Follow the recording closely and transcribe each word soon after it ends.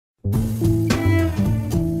Any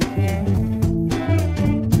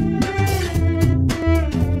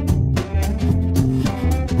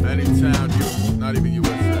town, not even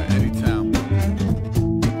USA, any town.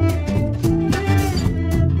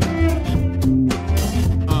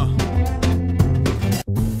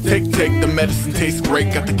 Take the medicine, tastes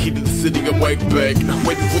great. Got the key to the city, awake, bake.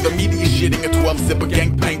 Waiting for the media shitting a 12-zipper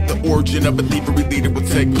gang paint. The origin of a thievery leader would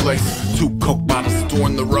take place. 2 Coke bottles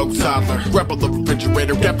storing the rogue toddler. Grapple the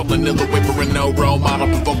refrigerator, dabble in the whipper and no role model.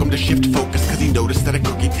 Provoke him to shift focus, cause he noticed that a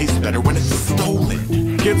cookie tastes better when it's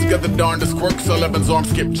stolen. Kids got the darndest quirks, so Levin's arm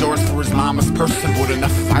skipped George for his mama's purse. And bought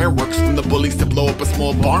enough fireworks from the bullies to blow up a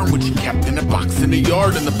small barn, which he kept in a box in the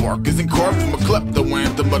yard. And the bark isn't carved from a klepto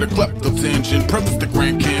anthem, but a klepto tangent. Preface the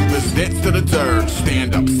grand canvas, dance to the dirge.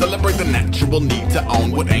 Stand up, celebrate the natural need to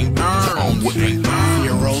own what ain't earned.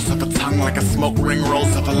 Fear rolls off a tongue like a smoke ring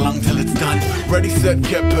rolls off a lung till it's done. Ready, set,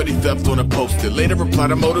 kept petty theft on a post-it. Later reply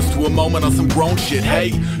to motives to a moment on some grown shit.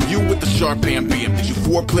 Hey, you with the sharp hand beam. Did you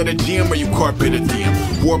foreplay the GM or you carpet a DM?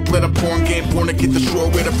 Warplay a porn game, porn to get the shore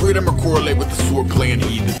way to freedom or correlate with the sword playing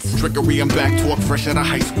heathens. Trickery and back talk, fresh out of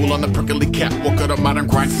high school on the prickly catwalk of the modern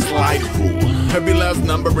grind slide rule. Every last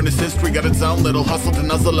number in its history got its own little hustle to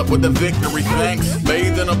nuzzle up with a victory. Thanks,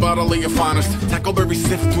 bathe in a bottle of your finest. Tackleberry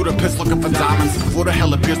sift through the piss looking for diamonds. Before the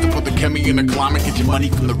hell appears to put the chemi in the climate. Get your money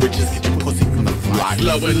from the riches, get your pussy from the fly.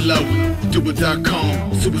 Slow and low, do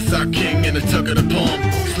it.com. Suicide king in a tug of the palm.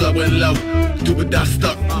 Slow and low, do it dot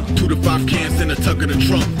stuck. 2 to 5 cans in a tuck of the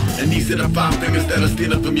trunk. And these are the 5 fingers that are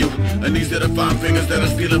stealing from you. And these are the 5 fingers that are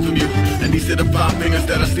stealing from you. And these are the 5 fingers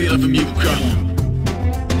that are stealing from you. Come.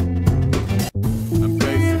 I'm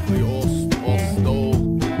basically all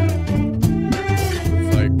stole.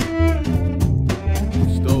 It's like you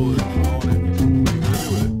stole it, you own it.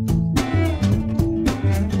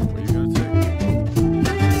 What are you gonna do with it?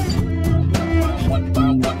 What are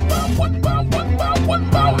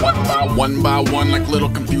you gonna take? One by one, like little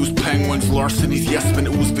confused penguins. Larcenies, yes, been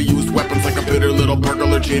oozed for used weapons like a bitter little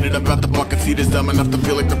burglar. Jaded about the bucket seat is dumb enough to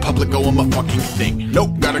feel like the public owe him a fucking thing.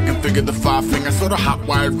 Nope, gotta configure the 5 fingers so the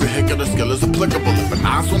hot-wired vehicular skill is applicable. If an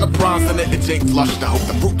eye's on the prize and it ain't flushed, I hope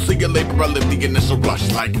the fruits of your labor outlive the initial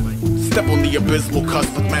rush. Like, step on the abysmal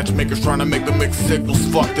cusp with matchmakers trying to make the mixed signals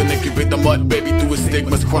fucked and incubate the mud baby through his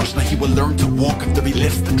stigmas crushed. Now he will learn to walk after he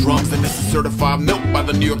lifts the drums, and this is certified milk by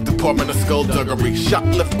the New York Department of Skullduggery.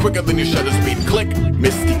 Shoplift quicker than your shutter speed. Click,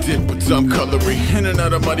 misty tip with some coloring. In and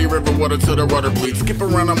out of muddy river water till the rudder bleeds. Skip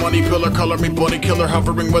around a money pillar, color me bunny killer,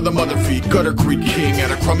 hovering where the mother feet. Gutter Creek king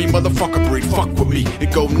at a crummy motherfucker breed. Fuck with me,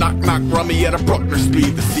 it go knock knock rummy at a Bruckner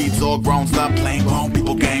speed. The seeds all grown, stop playing grown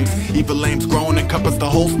people games. Evil lames grown, encompass the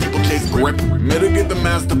whole steeplechase grip. Mitigate the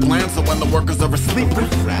master plan so when the workers are asleep.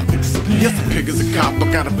 Yes, a pig is a cop,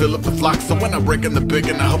 but gotta fill up the flock. So when I break in the big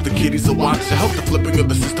and I hope the kiddies will watch. I hope the flipping of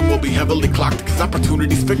the system will be heavily clocked, cause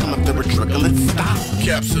opportunities fickle if they're a trickle, it stop.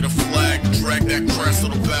 Capture the flag, drag that crass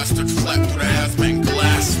little bastard flat through the hazmat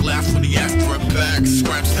glass. Laugh when he asked for a bag,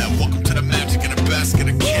 scratch that, welcome to the magic in a basket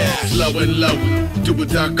of cash. Slow and low, do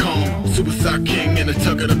it.com. Suicide king in a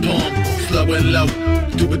tug of the palm. Slow and low,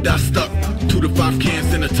 do it dot stuck. 2 to 5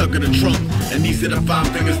 cans in a tuck of the trunk. And these are the 5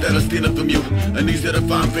 fingers that are stealing from you. And these are the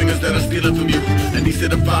 5 fingers that are stealing from you. And these are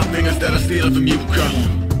the 5 fingers that are stealing from you.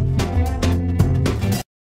 Come.